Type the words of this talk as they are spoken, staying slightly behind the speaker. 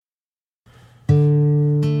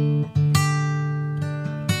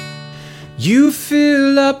You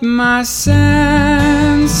fill up my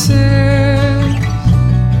senses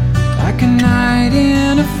like a night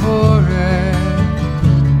in a forest,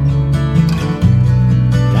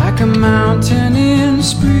 like a mountain in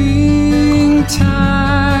springtime,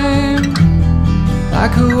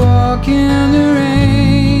 like a walk in the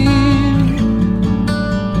rain,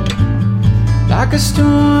 like a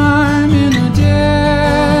storm in a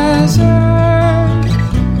desert,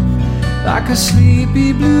 like a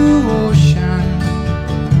sleepy blue ocean.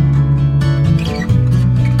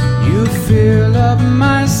 You fill up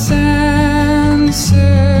my senses.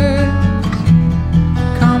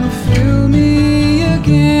 Come fill me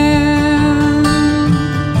again.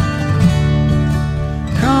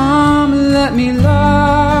 Come, let me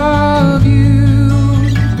love you.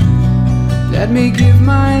 Let me give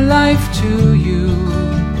my life to you.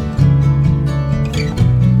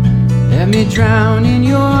 Let me drown in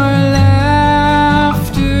your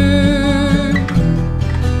laughter.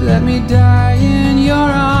 Let me die in your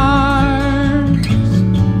arms.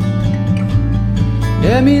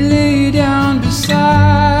 Let me lay down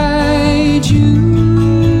beside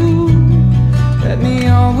you. Let me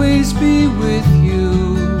always be with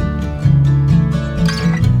you.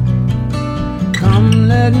 Come,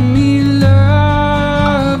 let me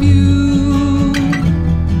love you.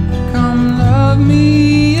 Come, love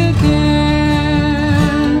me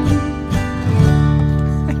again.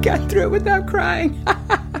 I got through it without crying.